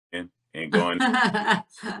and going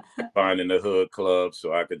finding the hood club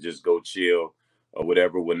so I could just go chill or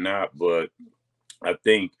whatever would not. But I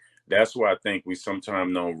think that's why I think we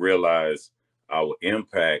sometimes don't realize our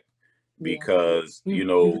impact Yeah. because, You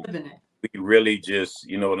live in it. we really just,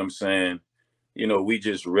 you know what I'm saying? We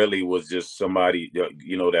just really was just somebody,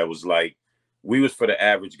 that was like, we was for the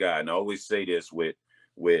average guy. And I always say this with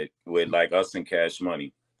like us and Cash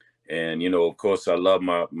Money. And, of course, I love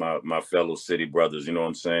my fellow city brothers, you know what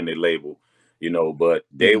I'm saying? They label, but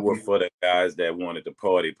they were Mhm. for the guys that wanted to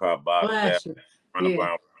party, pop bottles, have Bless you. run Yeah.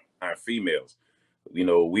 around, our females.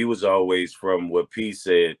 We was always from what P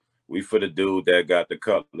said. We for the dude that got the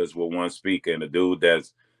cutlass with one speaker, and the dude Yeah.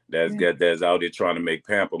 that's out there trying to make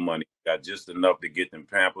pamper money, got just enough to get them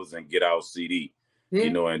pampers and get our CD, Yeah.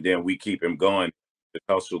 and then we keep him going, the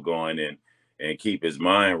hustle going, and keep his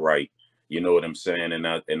mind right. You know what I'm saying? And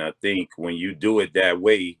I think when you do it that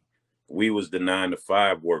way, we was the 9 to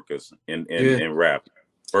 5 workers Yeah. in rap,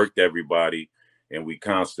 worked everybody, and we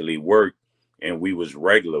constantly worked, and we was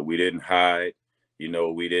regular. We didn't hide.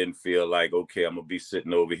 We didn't feel like, okay, I'm gonna be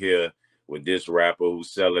sitting over here with this rapper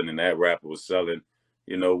who's selling and that rapper was selling.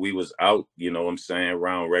 We was out, what I'm saying,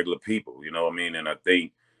 around regular people, you know what I mean? And I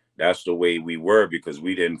think that's the way we were because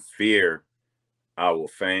we didn't fear our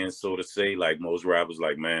fans, so to say. Like most rappers,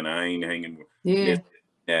 like, man, I ain't hanging with Yeah. this,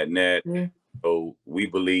 that, and that. Yeah. So we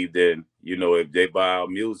believed in, if they buy our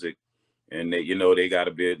music and they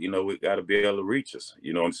gotta be, we gotta be able to reach us.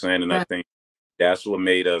 You know what I'm saying? And I Right. think that's what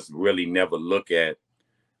made us really never look at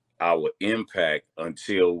our impact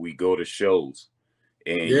until we go to shows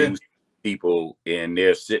and Yeah. you see people and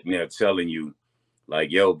they're sitting there telling you,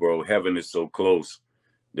 like, yo, bro, heaven is so close.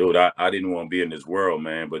 Dude, I didn't want to be in this world,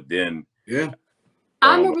 man. But then Yeah.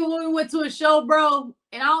 I um remember when we went to a show, bro,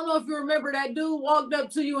 and I don't know if you remember that dude walked up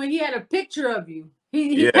to you and he had a picture of you.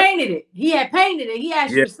 He yeah, painted it. He had painted it. He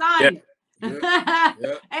asked you yeah, to yeah. sign it. Yeah.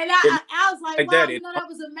 And Yeah. It I was like, like wow, that. that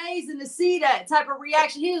was amazing to see that type of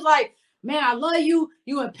reaction. He was like, man, I love you.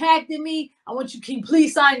 You impacted me. I want you to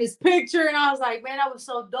please sign this picture. And I was like, man, that was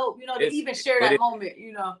so dope, to it's even share but that it moment.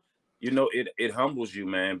 it humbles you,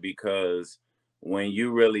 man, because when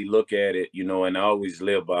you really look at it, and I always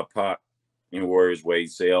live by Pop in words where he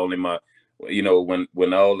say only my,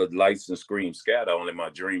 when all the lights and screams scatter, only my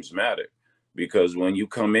dreams matter. Because when you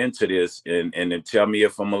come into this and then tell me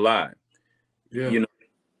if I'm alive, Yeah. you know,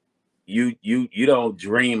 you don't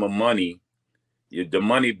dream of money. The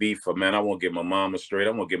money be for, man, I want to get my mama straight.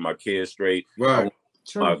 I want to get my kids straight. I Right. want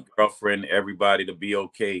my True. girlfriend, everybody to be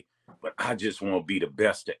okay. But I just want to be the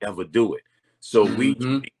best to ever do it. So we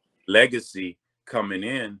Mm-hmm. legacy coming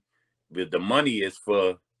in, but the money is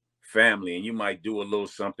for family, and you might do a little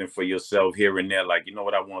something for yourself here and there, like, you know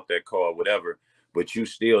what, I want that car, whatever. But you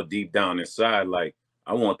still deep down inside, like,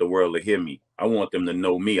 I want the world to hear me. I want them to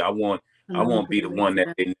know me. I want to be the one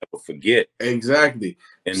that they never forget. Exactly.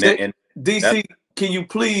 And that Say, and that DC, can you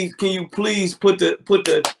please put the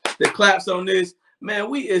claps on this? Man,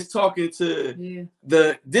 we is talking to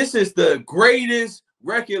Yeah. this is the greatest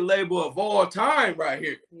record label of all time right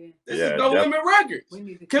here. Yeah. This is yeah, No Limit Records. We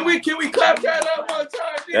need to Can we clap that up one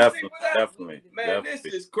time, DC, definitely, for that? definitely, Man, this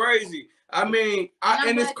definitely. is crazy. I mean,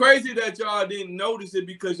 and it's crazy that y'all didn't notice it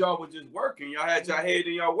because y'all were just working. Y'all had your head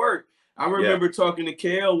in your work. I Yeah. remember talking to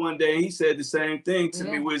KL one day. He said the same thing to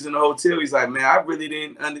me. We was in the hotel. He's like, man, I really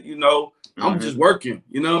didn't, I'm just working.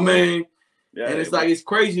 You know what I mean? Yeah, And it's like, it's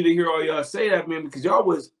crazy to hear all y'all say that, man, because y'all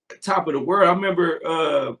was top of the world. I remember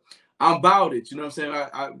I'm About It. You know what I'm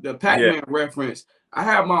saying? The Pac-Man reference. I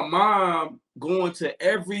had my mom going to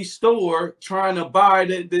every store trying to buy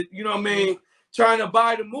the you know what I mean? Trying to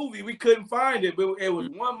buy the movie. We couldn't find it, but it was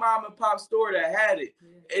one mom and pop store that had it.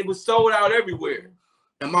 It was sold out everywhere.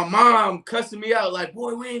 And my mom cussing me out like,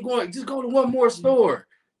 boy, we ain't going, just go to one more store.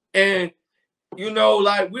 And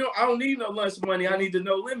like I don't need no lunch money. I need the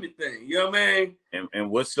No Limit thing. You know what I mean? And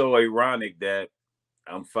what's so ironic that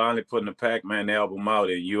I'm finally putting the Pac-Man album out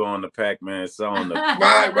and you on the Pac-Man song,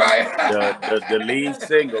 Right. the lead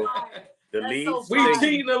single. We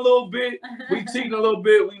cheating a little bit.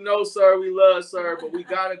 We know, sir. We love, sir, but we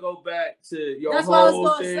gotta go back to your That's what I was whole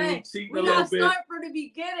gonna thing. say. Cheating We a little gotta bit. start from the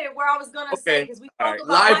beginning where I was gonna say, because we All talk right.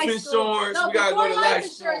 about Life high school. insurance. No, We gotta go before to life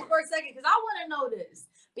insurance for a second, because I want to know this.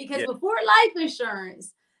 Because before life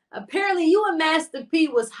insurance, apparently you and Master P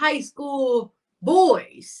was high school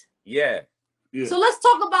boys. Yeah. So let's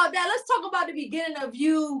talk about that. Let's talk about the beginning of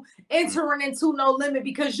you entering into No Limit,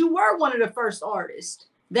 because you were one of the first artists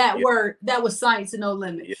that was signed to No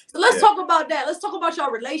Limit. Yeah. So let's talk about that. Let's talk about your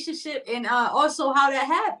relationship and also how that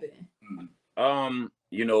happened.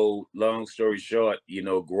 Long story short,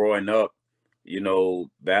 growing up,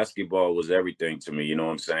 basketball was everything to me. You know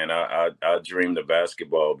what I'm saying? I dreamed of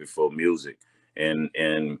basketball before music, and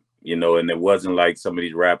and it wasn't like some of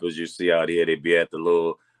these rappers you see out here. They be at the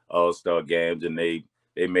little all-star games and they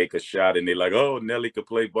make a shot and they like, oh, Nelly could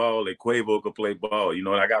play ball and Quavo could play ball. And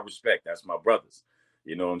I got respect. That's my brothers.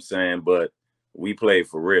 You know what I'm saying? But we played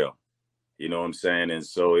for real. You know what I'm saying? And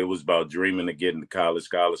so it was about dreaming of getting the college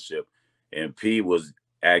scholarship. And P was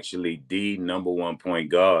actually the #1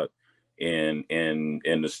 point guard in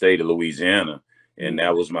the state of Louisiana. And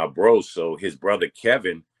that was my bro. So his brother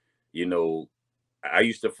Kevin, me and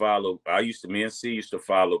C used to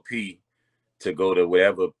follow P to go to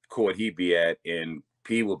whatever court he be at. And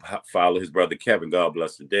P would follow his brother Kevin, God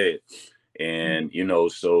bless the dead. And,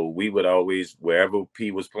 so we would always, wherever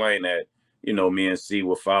P was playing at, me and C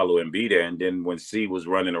would follow and be there. And then when C was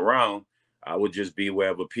running around, I would just be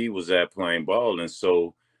wherever P was at playing ball. And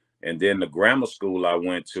so, and then the grammar school I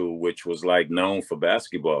went to, which was like known for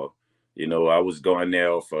basketball, I was going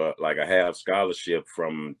there for like a half scholarship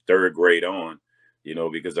from 3rd grade on,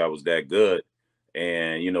 because I was that good.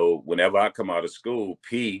 And, whenever I come out of school,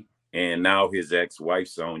 P and now his ex-wife,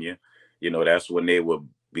 Sonia, that's when they were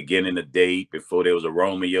beginning to date before there was a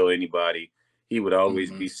Romeo, anybody. He would always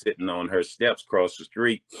be sitting on her steps across the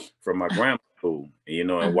street from my grammar school,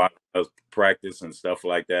 and watching us practice and stuff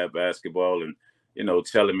like that, basketball, and,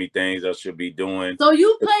 telling me things I should be doing. So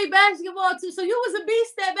you played basketball too? So you was a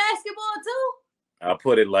beast at basketball too? I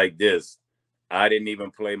put it like this. I didn't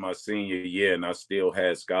even play my senior year, and I still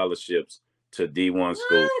had scholarships to D1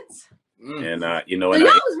 school. And so y'all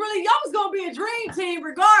was gonna be a dream team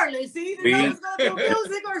regardless. Either it was gonna do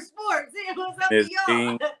music or sports. It was up to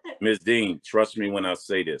y'all. Miss Dean, trust me when I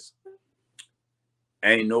say this.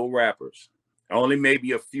 Ain't no rappers. Only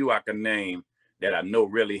maybe a few I can name that I know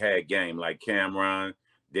really had game, like Cameron,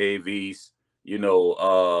 Davies,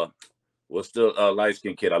 what's the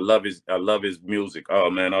light-skinned kid? I love his music.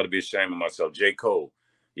 Oh man, I ought to be ashamed of myself. J. Cole.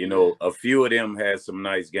 A few of them had some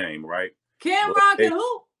nice game, right? Cameron can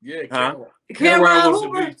hoop. Yeah, Cameron was a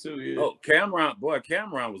beast too. Yeah. Oh, Cameron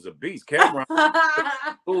was a beast. Cameron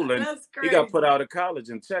was cool, and he got put out of college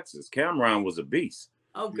in Texas. Cameron was a beast.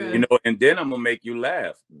 Okay. And then I'm gonna make you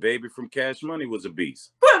laugh. Baby from Cash Money was a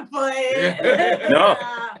beast. Quit playing.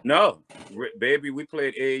 No, Baby, we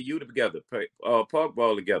played AAU together, park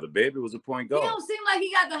ball together. Baby was a point guard. He don't seem like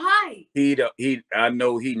he got the height. I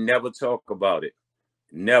know he never talked about it.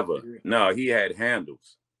 Never. No, he had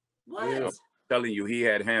handles. What? I'm telling you, he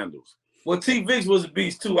had handles. Well, T. Viggs was a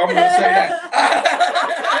beast too. I'm gonna say that.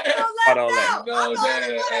 I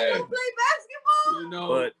play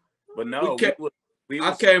basketball. But no,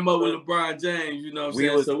 I came up with LeBron James. You know what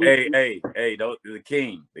I'm saying?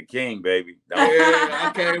 The king, baby.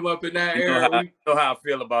 I came up in that era. You know how I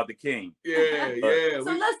feel about the king. Yeah.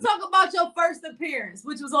 So let's talk about your first appearance,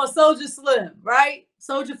 which was on Soulja Slim, right?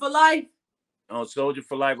 Soldier for Life. On Soldier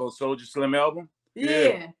for Life, on Soulja Slim album.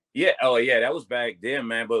 Yeah. Oh yeah, that was back then,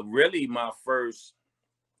 man. But really, my first,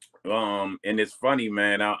 and it's funny,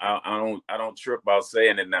 man. I don't trip about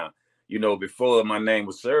saying it now. Before my name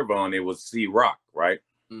was Serv On, it was C Rock, right?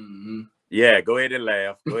 Yeah, go ahead and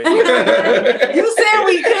laugh. Go ahead. You said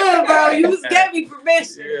we could, bro. You just gave me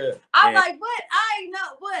permission. Yeah. I'm like, what? I ain't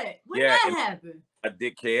know what. When that happened? I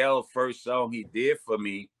did KL. First song he did for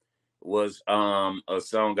me was a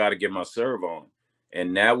song "Gotta Get My Serv On,"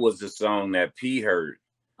 and that was the song that P heard.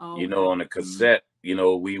 On a cassette.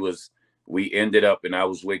 We ended up, and I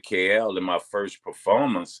was with KL, and my first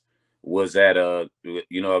performance was at of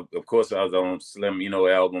course I was on Slim,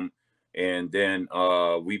 album, and then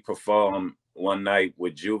we performed one night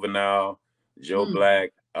with Juvenile, Joe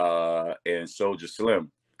Black, and Soulja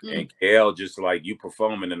Slim, and KL just like, you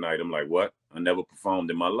performing tonight? I'm like, what? I never performed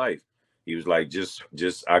in my life. He was like, just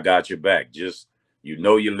I got your back. Just your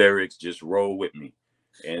lyrics, just roll with me.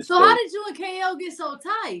 And so how did you and KL get so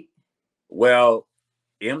tight? Well,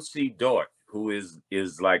 MC Dort, who is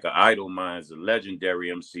like an idol of mine, is a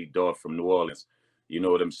legendary MC Dort from New Orleans. You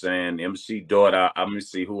know what I'm saying? MC Dort, I'm gonna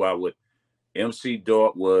see who I would. MC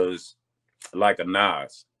Dort was like a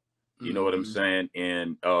Nas. You know what I'm saying?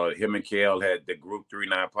 And him and KL had the group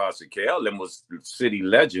 39 Posse. KL them was city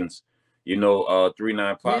legends,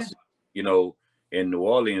 39 Posse, in New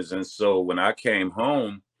Orleans. And so when I came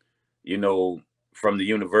home, from the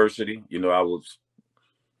university, I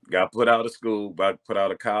got put out of school, put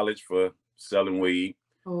out of college for selling weed.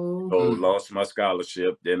 So lost my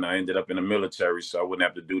scholarship. Then I ended up in the military, so I wouldn't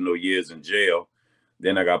have to do no years in jail.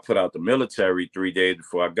 Then I got put out the military 3 days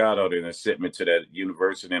before I got out, and they sent me to that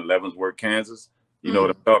university in Leavenworth, Kansas. You know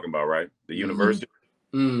what I'm talking about, right? The university.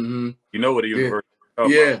 You know what the university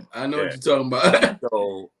Yeah, I know what you're talking about.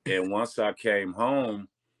 So, and once I came home,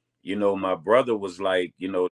 you know, my brother was like, you know,